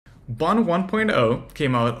Bun 1.0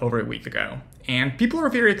 came out over a week ago, and people are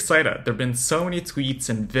very excited. There have been so many tweets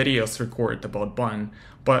and videos recorded about Bun,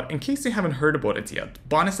 but in case you haven't heard about it yet,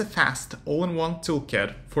 Bun is a fast, all-in-one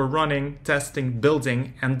toolkit for running, testing,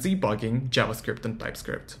 building, and debugging JavaScript and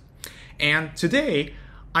TypeScript. And today,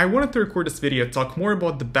 I wanted to record this video to talk more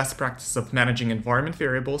about the best practice of managing environment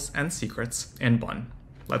variables and secrets in Bun.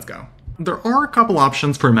 Let's go. There are a couple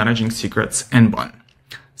options for managing secrets in Bun.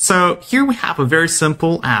 So here we have a very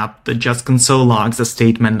simple app that just console logs a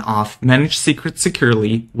statement of manage secrets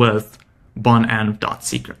securely with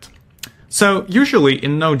bunenv.secret. So usually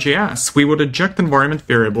in Node.js, we would inject environment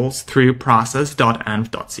variables through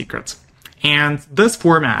process.env.secret. And this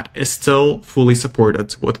format is still fully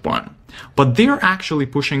supported with Bun. But they're actually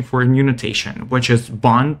pushing for a new notation, which is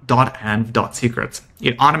bun.env.secret.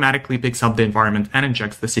 It automatically picks up the environment and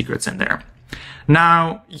injects the secrets in there.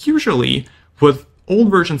 Now, usually with old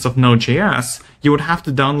versions of Node.js, you would have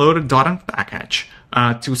to download a .env package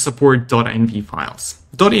to support .env files.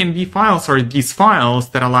 .env files are these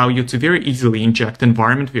files that allow you to very easily inject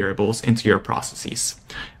environment variables into your processes.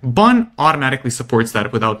 Bun automatically supports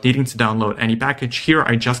that without needing to download any package. Here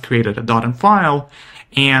I just created a .env file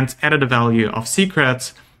and added a value of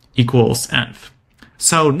secret equals env.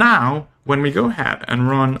 So now, when we go ahead and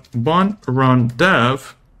run bun run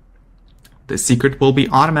dev, the secret will be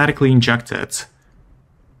automatically injected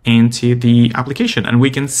into the application. And we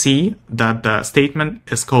can see that the statement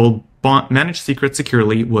is called manage secret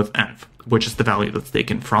securely with env, which is the value that's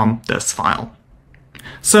taken from this file.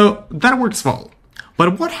 So that works well.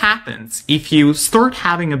 But what happens if you start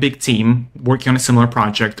having a big team working on a similar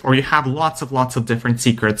project, or you have lots of different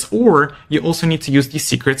secrets, or you also need to use these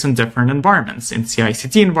secrets in different environments, in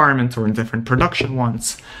CI/CD environment or in different production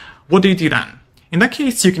ones? What do you do then? In that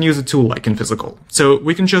case, you can use a tool like Infisical. So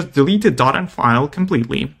we can just delete the .env file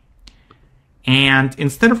completely. And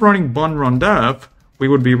instead of running bun run dev, we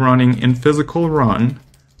would be running Infisical run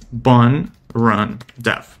bun run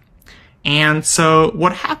dev. And so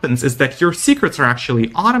what happens is that your secrets are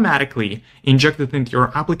actually automatically injected into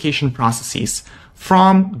your application processes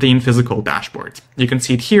from the Infisical dashboard. You can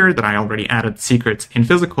see it here that I already added secrets in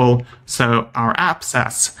Infisical. So our app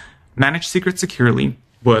says manage secrets securely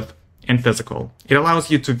with Infisical. It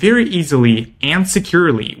allows you to very easily and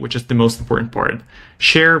securely, which is the most important part,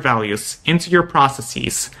 share values into your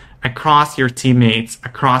processes across your teammates,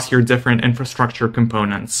 across your different infrastructure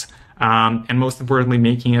components, and most importantly,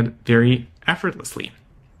 making it very effortlessly.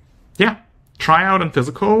 Yeah, try out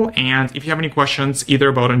Infisical, and if you have any questions either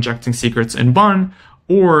about injecting secrets in Bun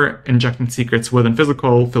or injecting secrets with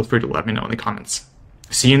Infisical, feel free to let me know in the comments.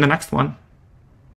 See you in the next one.